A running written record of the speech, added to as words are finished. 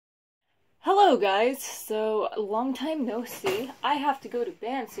Hello guys, so long time no see. I have to go to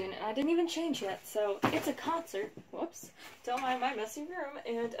band soon and I didn't even change yet, so it's a concert. Whoops, don't mind my messy room.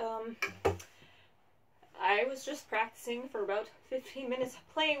 And I was just practicing for about 15 minutes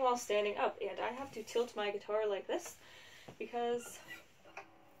playing while standing up, and I have to tilt my guitar like this because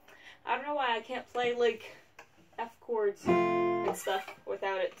I don't know why I can't play like F chords and stuff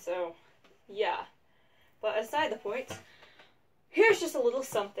without it, so yeah. But aside the point, here's just a little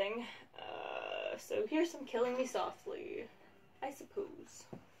something. So here's some Killing Me Softly, I suppose.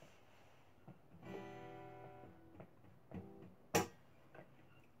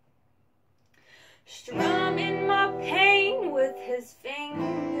 Strumming my pain with his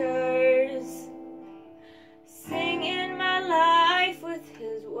fingers, singing my life with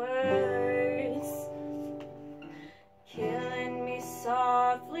his words, killing me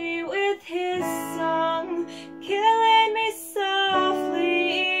softly with his song, killing me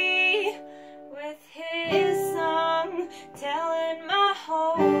softly with his song, telling my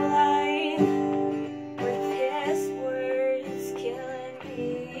whole life with his words, killing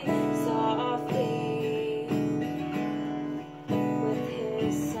me softly with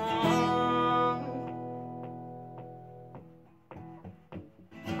his song.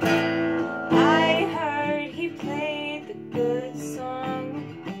 I heard he played the good song,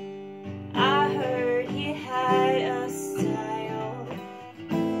 I heard he had a style,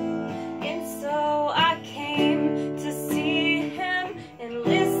 and so I came to see him and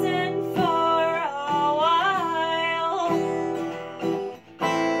listen for a while.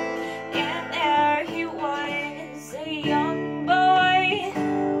 And there he was, a young boy,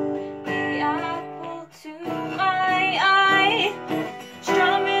 the apple to my eye,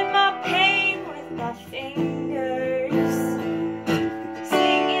 strumming my pain with my fingers,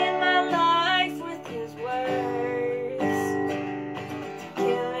 singing my life with his words,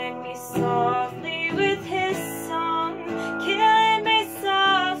 killing me softly with his song, killing me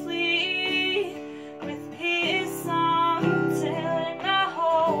softly with his song, telling my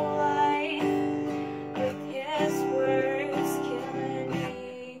whole life with his words, killing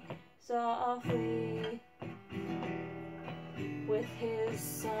me softly with his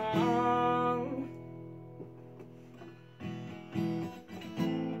song.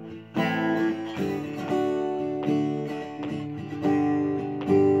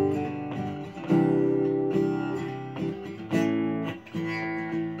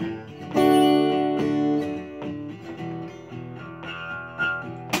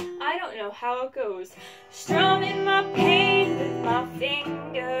 I don't know how it goes. Strumming my pain with my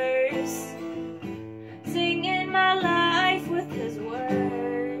fingers, singing my life with his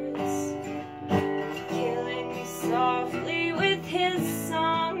words, killing me softly with his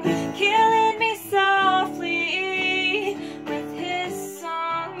song, killing me softly with his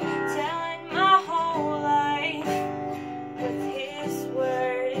song, telling my whole life with his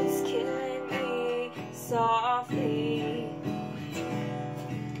words, killing me softly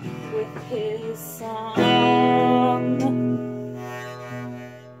with his song.